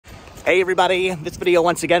Hey everybody, this video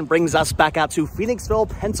once again brings us back out to Phoenixville,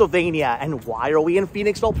 Pennsylvania. And why are we in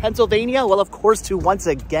Phoenixville, Pennsylvania? Well, of course, to once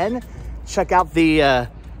again check out the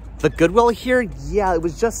Goodwill here. Yeah, it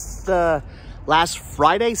was just last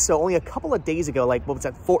Friday, so only a couple of days ago, like what was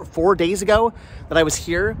that, four days ago that I was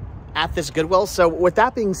here at this Goodwill. So with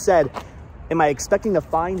that being said, am I expecting to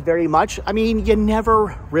find very much? I mean, you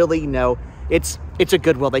never really know. It's a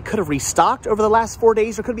Goodwill. They could have restocked over the last 4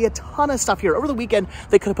 days. There could be a ton of stuff here. Over the weekend,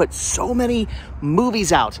 they could have put so many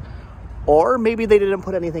movies out. Or maybe they didn't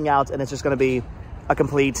put anything out and it's just going to be a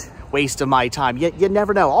complete waste of my time. You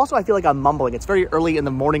never know. Also, I feel like I'm mumbling. It's very early in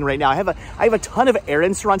the morning right now. I have a ton of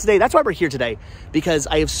errands to run today. That's why we're here today, because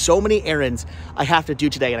I have so many errands I have to do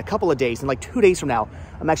today in a couple of days. And like 2 days from now,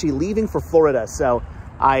 I'm actually leaving for Florida. So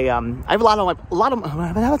I have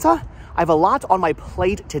a lot on my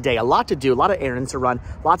plate today, a lot to do, a lot of errands to run,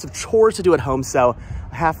 lots of chores to do at home. So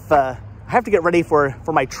I have to get ready for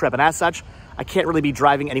my trip. And as such, I can't really be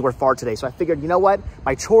driving anywhere far today. So I figured, you know what?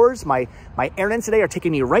 My chores, my errands today are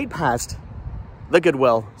taking me right past the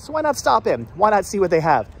Goodwill. So why not stop in? Why not see what they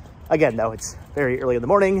have? Again, though, it's very early in the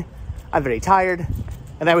morning. I'm very tired.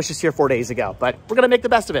 And I was just here 4 days ago. But we're going to make the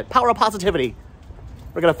best of it. Power of positivity.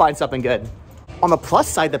 We're going to find something good. On the plus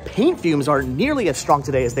side, the paint fumes aren't nearly as strong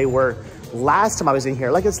today as they were last time I was in here.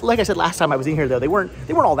 Like I said, last time I was in here, though, they weren't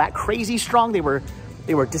all that crazy strong. They were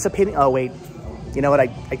dissipating. Oh wait, you know what?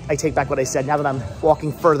 I take back what I said. Now that I'm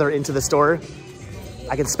walking further into the store,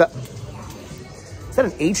 I can spell. Is that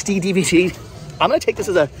an HD DVD? I'm gonna take this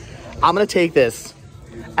as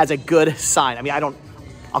a good sign. I mean,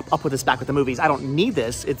 I'll put this back with the movies. I don't need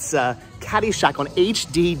this. It's Caddyshack on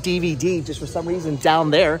HD DVD. Just for some reason down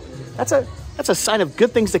there. That's a sign of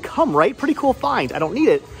good things to come, right? Pretty cool find. I don't need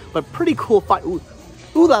it, but pretty cool find. Ooh,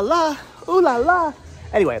 ooh la la, ooh la la.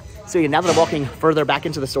 Anyway, so yeah, now that I'm walking further back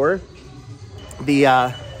into the store,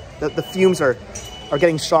 the fumes are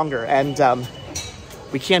getting stronger, and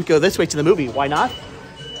we can't go this way to the movie. Why not?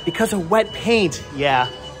 Because of wet paint. Yeah,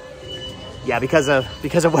 because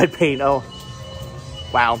of wet paint. Oh,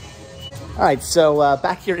 wow. All right, so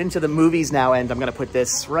back here into the movies now, and I'm gonna put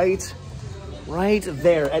this right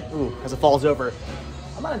there as it falls over.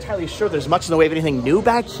 I'm not entirely sure there's much in the way of anything new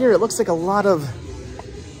back here. It looks like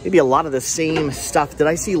maybe a lot of the same stuff. Did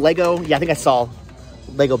I see Lego? Yeah, I think I saw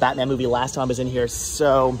Lego Batman movie last time I was in here.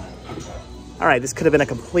 So, all right, this could have been a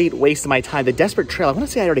complete waste of my time. The Desperate Trail, I want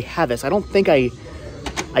to say I already have this. I don't think I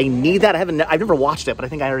need that. I've never watched it, but I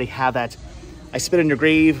think I already have that. I Spit in Your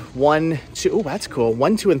Grave, 1, 2. Oh, that's cool.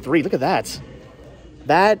 1, 2, and 3. Look at that.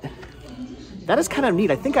 That is kind of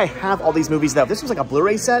neat. I think I have all these movies, though. If this was like a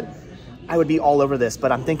Blu-ray set, I would be all over this.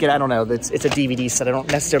 But I'm thinking, I don't know. It's a DVD set. I don't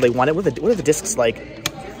necessarily want it. What are the discs like?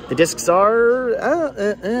 The discs are,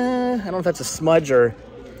 I don't know if that's a smudge or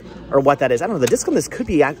what that is. I don't know. The disc on this could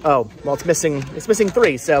be, oh, well, it's missing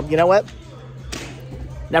 3. So, you know what?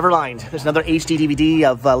 Never mind. There's another HD DVD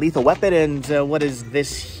of Lethal Weapon. And what is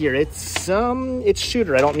this here? It's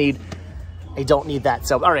Shooter. I don't need that.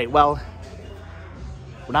 So, all right, well,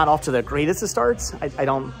 we're not off to the greatest of starts. I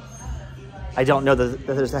don't know that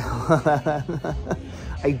there's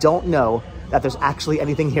I don't know that there's actually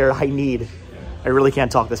anything here I need. I really can't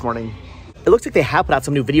talk this morning. It looks like they have put out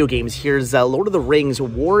some new video games. Here's Lord of the Rings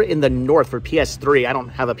War in the North for PS3. I don't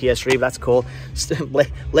have a PS3, but that's cool.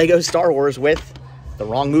 Lego Star Wars with the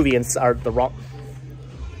wrong movie inside, the wrong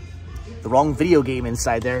video game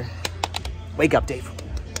inside there. Wake up, Dave.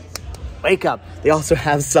 Wake up. They also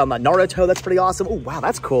have some Naruto. That's pretty awesome. Oh, wow,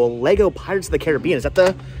 that's cool. Lego Pirates of the Caribbean. Is that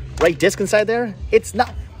the right disc inside there? It's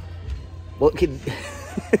not. Well,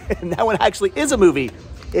 that one actually is a movie.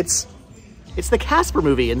 It's the Casper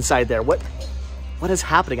movie inside there. What is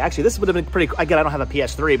happening? Actually, this would have been pretty. Again, I don't have a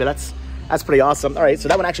PS3, but that's pretty awesome. All right, so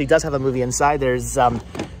that one actually does have a movie inside. There's some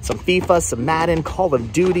FIFA, some Madden, Call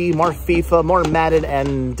of Duty, more FIFA, more Madden,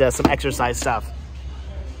 and some exercise stuff.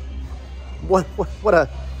 What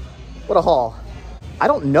a haul. I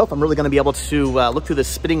don't know if I'm really going to be able to look through the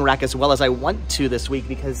spinning rack as well as I want to this week,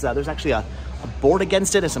 because there's actually a board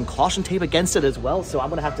against it and some caution tape against it as well. So I'm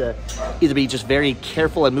going to have to either be just very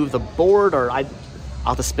careful and move the board, or I'll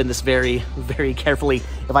have to spin this very, very carefully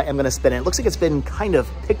if I am going to spin it. It looks like it's been kind of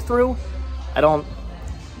picked through. I don't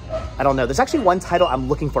know. There's actually one title I'm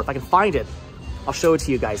looking for. If I can find it, I'll show it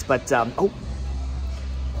to you guys. But, oh,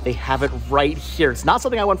 they have it right here. It's not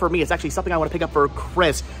something I want for me. It's actually something I want to pick up for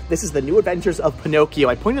Chris. This is The New Adventures of Pinocchio.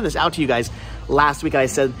 I pointed this out to you guys last week, and I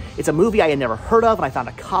said it's a movie I had never heard of, and I found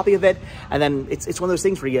a copy of it. And then it's one of those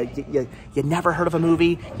things where you never heard of a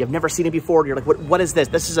movie, you've never seen it before, and you're like, what is this?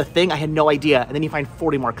 This is a thing? I had no idea. And then you find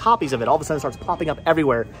 40 more copies of it. All of a sudden, it starts popping up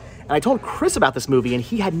everywhere. And I told Chris about this movie, and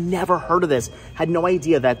he had never heard of this, had no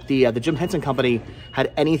idea that the Jim Henson Company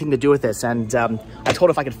had anything to do with this. And I told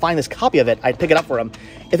him if I could find this copy of it, I'd pick it up for him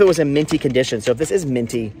if it was in minty condition. So if this is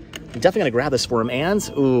minty, I'm definitely gonna grab this for him. And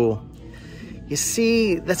ooh, you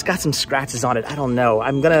see, that's got some scratches on it. I don't know.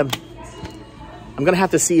 I'm gonna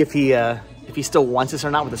have to see if he still wants this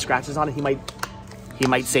or not with the scratches on it. He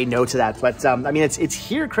might say no to that. But I mean, it's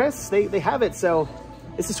here, Chris. They have it. So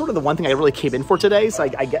this is sort of the one thing I really came in for today. So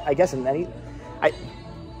I guess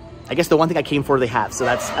I guess the one thing I came for they have. So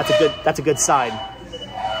that's a good sign.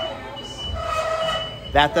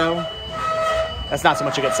 That though, that's not so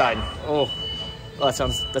much a good sign. Oh, that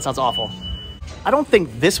sounds awful. I don't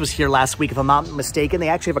think this was here last week, if I'm not mistaken. They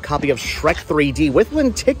actually have a copy of Shrek 3D with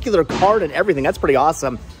lenticular card and everything. That's pretty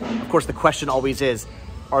awesome. Of course, the question always is,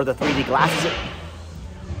 are the 3D glasses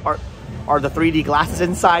are the 3D glasses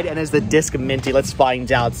inside, and is the disc minty? Let's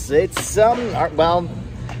find out. It's well,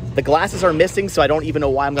 the glasses are missing, so I don't even know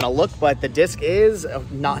why I'm gonna look, but the disc is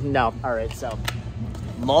not. No. All right, so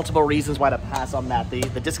multiple reasons why to pass on that. The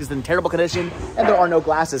disc is in terrible condition, and there are no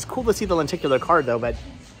glasses. Cool to see the lenticular card though, but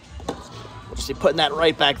we'll just be putting that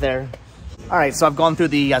right back there. All right, so I've gone through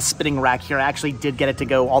the spinning rack here. I actually did get it to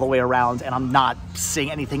go all the way around, and I'm not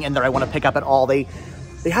seeing anything in there I want to pick up at all. They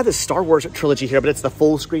had this Star Wars trilogy here, but it's the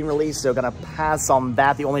full screen release, so gonna pass on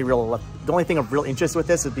that. The only thing of real interest with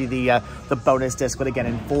this would be the bonus disc, but again,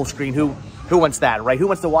 in full screen. Who wants that, right? Who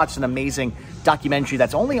wants to watch an amazing documentary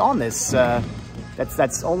that's only on this?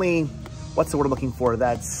 That's only, what's the word I'm looking for?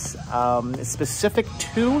 That's specific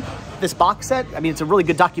to this box set. I mean, it's a really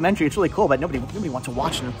good documentary. It's really cool, but nobody wants to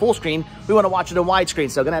watch it in full screen. We want to watch it in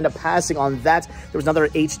widescreen, so gonna end up passing on that. There was another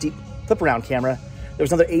HD flip around camera. There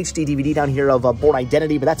was another HD DVD down here of Born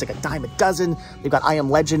Identity, but that's like a dime a dozen. They've got I Am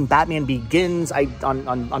Legend, Batman Begins.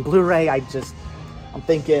 On Blu-ray. I'm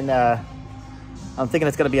thinking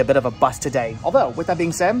it's gonna be a bit of a bust today. Although, with that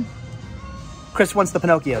being said, Chris wants the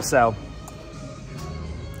Pinocchio, so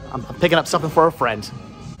I'm picking up something for a friend.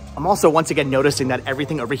 I'm also once again noticing that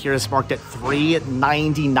everything over here is marked at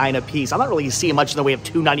 $3.99 a piece. I'm not really seeing much in the way of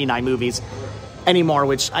 $2.99 movies anymore,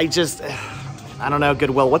 which I don't know.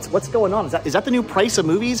 Goodwill, what's going on? Is that the new price of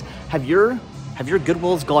movies? Have your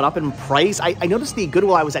Goodwills gone up in price? I noticed the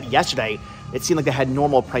Goodwill I was at yesterday, it seemed like they had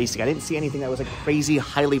normal pricing. I didn't see anything that was like crazy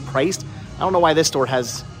highly priced. I don't know why this store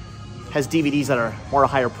has DVDs that are more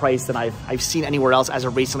higher priced than I've seen anywhere else as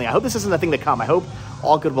of recently. I hope this isn't a thing to come. I hope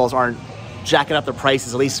all Goodwills aren't jacking up their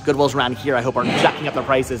prices. At least Goodwills around here, I hope, aren't jacking up their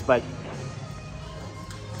prices, but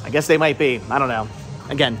I guess they might be. I don't know.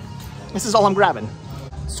 Again, this is all I'm grabbing.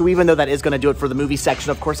 So even though that is going to do it for the movie section,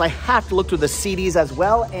 of course, I have to look through the CDs as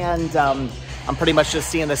well, and I'm pretty much just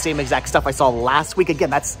seeing the same exact stuff I saw last week. Again,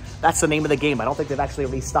 that's the name of the game. I don't think they've actually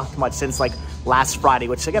restocked much since like last Friday,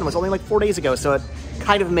 which again was only like 4 days ago, so it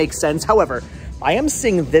kind of makes sense. However, I am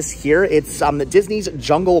seeing this here. It's Disney's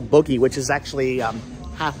Jungle Boogie, which is actually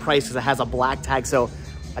half price because it has a black tag, so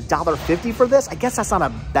 $1.50 for this. I guess that's not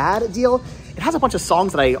a bad deal. It has a bunch of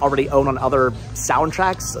songs that I already own on other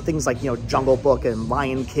soundtracks, things like, Jungle Book and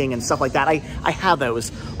Lion King and stuff like that. I have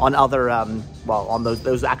those on other, on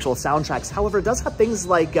those actual soundtracks. However, it does have things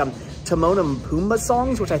like Timon and Pumbaa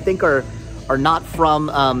songs, which I think are not from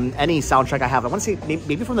any soundtrack I have. I want to say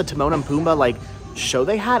maybe from the Timon and Pumbaa show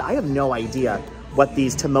they had. I have no idea what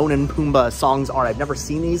these Timon and Pumbaa songs are. I've never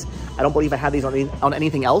seen these. I don't believe I have these on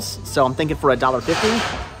anything else. So I'm thinking for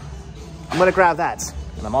 $1.50, I'm gonna grab that.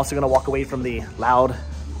 And I'm also gonna walk away from the loud,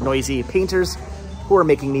 noisy painters who are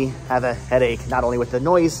making me have a headache, not only with the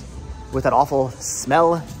noise, with that awful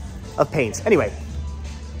smell of paint. Anyway,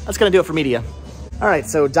 that's gonna do it for media. All right,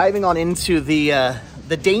 so diving on into the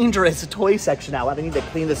dangerous toy section now. I need to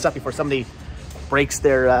clean this up before somebody breaks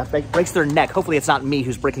their neck. Hopefully it's not me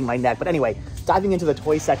who's breaking my neck. But anyway, diving into the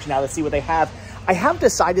toy section now to see what they have. I have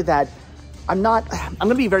decided that I'm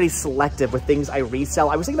gonna be very selective with things I resell.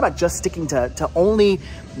 I was thinking about just sticking to only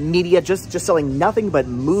media, just selling nothing but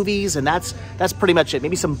movies, and that's pretty much it.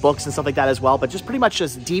 Maybe some books and stuff like that as well, but just pretty much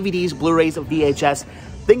just DVDs, Blu-rays, VHS,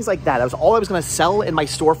 things like that. That was all I was gonna sell in my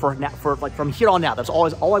store for like from here on out. That's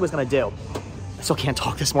all I was gonna do. I still can't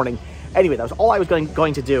talk this morning. Anyway, that was all I was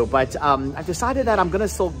going to do, but I've decided that I'm gonna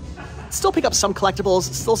still pick up some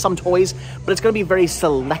collectibles, still some toys, but it's going to be very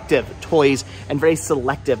selective toys and very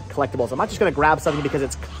selective collectibles. I'm not just going to grab something because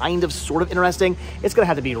it's kind of sort of interesting. It's going to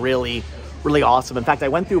have to be really, really awesome. In fact, I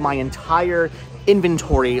went through my entire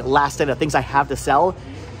inventory last night of things I have to sell,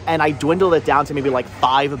 and I dwindled it down to maybe like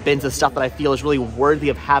 5 bins of stuff that I feel is really worthy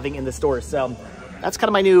of having in the store. So that's kind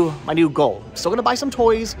of my new goal. Still gonna buy some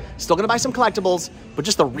toys, still gonna buy some collectibles, but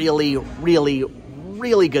just the really, really,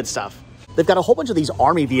 really good stuff. They've got a whole bunch of these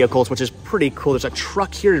army vehicles, which is pretty cool. There's a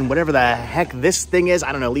truck here and whatever the heck this thing is.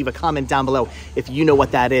 I don't know, leave a comment down below if you know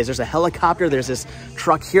what that is. There's a helicopter, there's this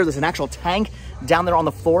truck here, there's an actual tank down there on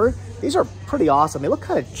the floor. These are pretty awesome. They look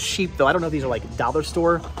kind of cheap though. I don't know if these are like dollar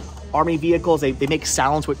store army vehicles. They make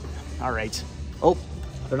sounds with, all right. Oh,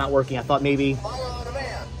 they're not working. I thought maybe. Fire on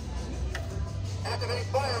demand. Activate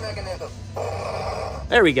fire mechanism.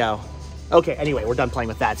 There we go. Okay, anyway, we're done playing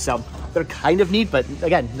with that. So they're kind of neat, but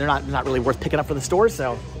again, they're not really worth picking up for the store,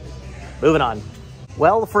 so moving on.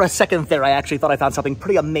 Well, for a second there, I actually thought I found something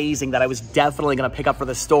pretty amazing that I was definitely gonna pick up for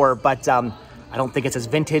the store, but I don't think it's as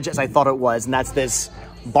vintage as I thought it was, and that's this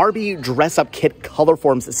Barbie dress-up kit color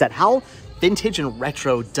forms set. How vintage and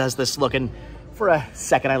retro does this look? And for a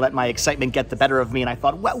second, I let my excitement get the better of me, and I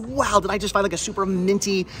thought, wow, did I just find like a super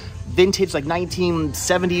minty, vintage, like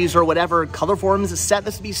 1970s or whatever color forms set?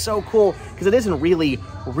 This would be so cool, because it is in really,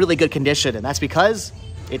 really good condition, and that's because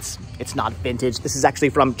it's not vintage. This is actually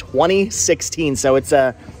from 2016, so it's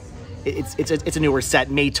a newer set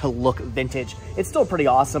made to look vintage. It's still pretty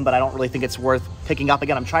awesome, but I don't really think it's worth picking up.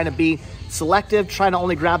 Again, I'm trying to be selective, trying to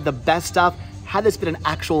only grab the best stuff. Had this been an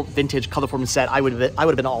actual vintage color form set, I would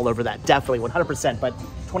have been all over that, definitely 100%. But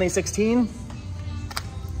 2016,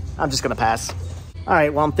 I'm just gonna pass. All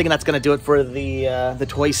right, well, I'm thinking that's gonna do it for the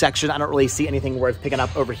toy section. I don't really see anything worth picking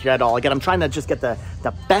up over here at all. Again, I'm trying to just get the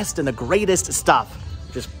best and the greatest stuff,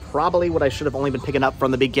 which is probably what I should have only been picking up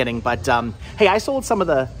from the beginning. But hey, I sold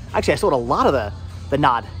I sold a lot of the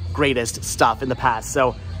not greatest stuff in the past.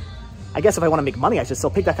 So I guess if I want to make money, I should still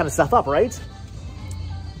pick that kind of stuff up, right?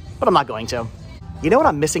 But I'm not going to. You know what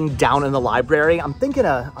I'm missing down in the library? I'm thinking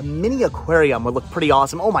a mini aquarium would look pretty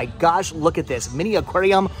awesome. Oh my gosh, look at this. Mini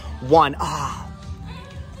aquarium 1. I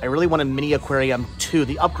really want a mini aquarium 2.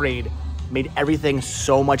 The upgrade made everything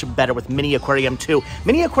so much better with mini aquarium 2.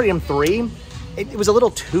 Mini aquarium 3, it was a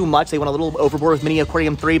little too much. They went a little overboard with mini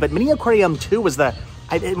aquarium 3, but mini aquarium 2 was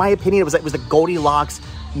in my opinion, it was the Goldilocks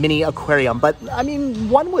mini aquarium. But I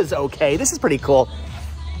mean, 1 was okay. This is pretty cool.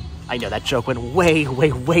 I know that joke went way,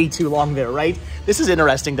 way, way too long there, right? This is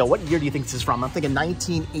interesting though. What year do you think this is from? I'm thinking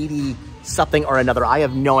 1980 something or another. I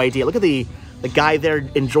have no idea. Look at the guy there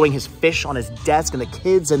enjoying his fish on his desk, and the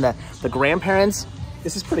kids and the grandparents.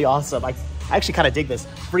 This is pretty awesome. I actually kind of dig this.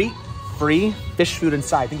 Free fish food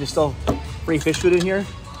inside. I think there's still free fish food in here.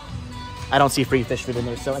 I don't see free fish food in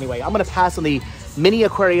there. So anyway, I'm gonna pass on the mini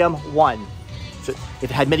aquarium 1. So if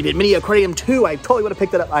it had mini aquarium 2, I totally would have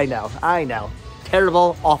picked it up. I know.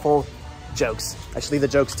 Terrible, awful jokes. I should leave the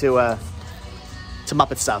jokes to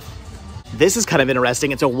Muppet stuff. This is kind of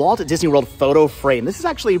interesting. It's a Walt Disney World photo frame. This is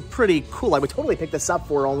actually pretty cool. I would totally pick this up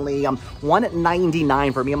for only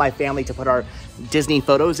 $1.99 for me and my family to put our Disney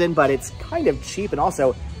photos in, but it's kind of cheap and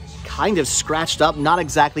also kind of scratched up, not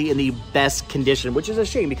exactly in the best condition, which is a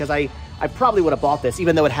shame because I probably would have bought this,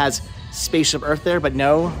 even though it has Spaceship Earth there, but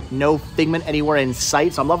no Figment anywhere in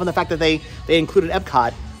sight. So I'm loving the fact that they included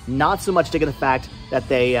Epcot. Not so much digging the fact that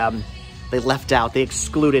they they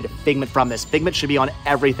excluded Figment from this. Figment should be on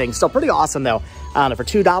everything. Still pretty awesome though. I don't know, for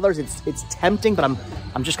 $2, it's tempting, but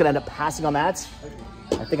I'm just gonna end up passing on that.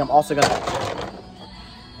 I think I'm also gonna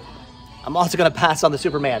pass on the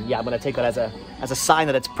Superman. Yeah, I'm gonna take that as a sign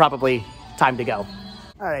that it's probably time to go.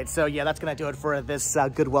 All right, so yeah, that's gonna do it for this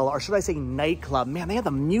Goodwill, or should I say nightclub. Man, they have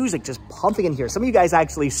the music just pumping in here. Some of you guys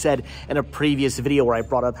actually said in a previous video where I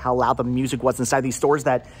brought up how loud the music was inside these stores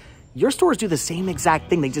that your stores do the same exact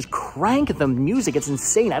thing. They just crank the music. It's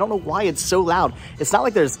insane. I don't know why it's so loud. It's not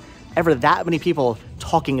like there's ever that many people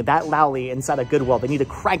talking that loudly inside a Goodwill. They need to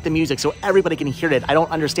crank the music so everybody can hear it. I don't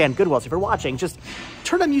understand Goodwill. So if you're watching, just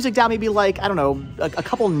turn the music down maybe like, I don't know, a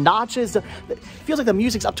couple notches. It feels like the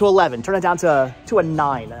music's up to 11. Turn it down to a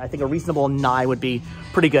 9. I think a reasonable 9 would be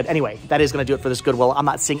pretty good. Anyway, that is going to do it for this Goodwill. I'm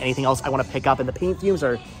not seeing anything else I want to pick up, and the paint fumes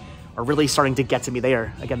are really starting to get to me. They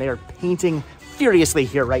are painting furiously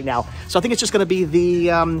here right now. So I think it's just going to be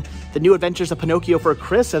the New Adventures of Pinocchio for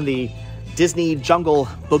Chris and the Disney Jungle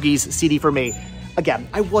Boogies CD for me. Again,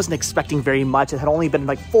 I wasn't expecting very much. It had only been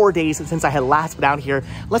like 4 days since I had last been down here.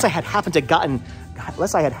 Unless I happened to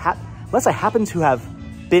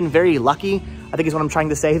have been very lucky, I think is what I'm trying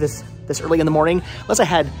to say this early in the morning. Unless I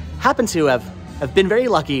had happened to have been very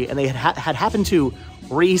lucky and they had happened to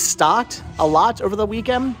restocked a lot over the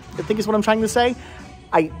weekend, I think is what I'm trying to say.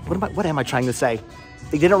 What am I trying to say?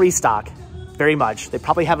 They didn't restock very much. They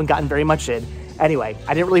probably haven't gotten very much in. Anyway,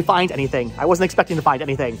 I didn't really find anything. I wasn't expecting to find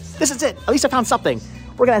anything. This is it. At least I found something.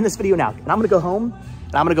 We're gonna end this video now, and I'm gonna go home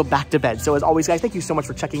and I'm gonna go back to bed. So as always, guys, thank you so much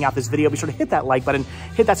for checking out this video. Be sure to hit that like button,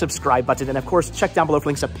 hit that subscribe button, and of course, check down below for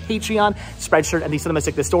links to Patreon, Spreadshirt, and the Cinema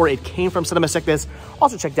Sickness store. It came from Cinema Sickness.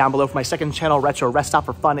 Also check down below for my second channel, Retro Rest Stop,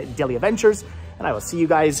 for fun daily adventures. And I will see you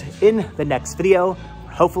guys in the next video.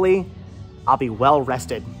 Hopefully, I'll be well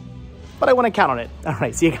rested, but I want to count on it. All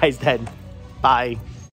right, see you guys then. Bye.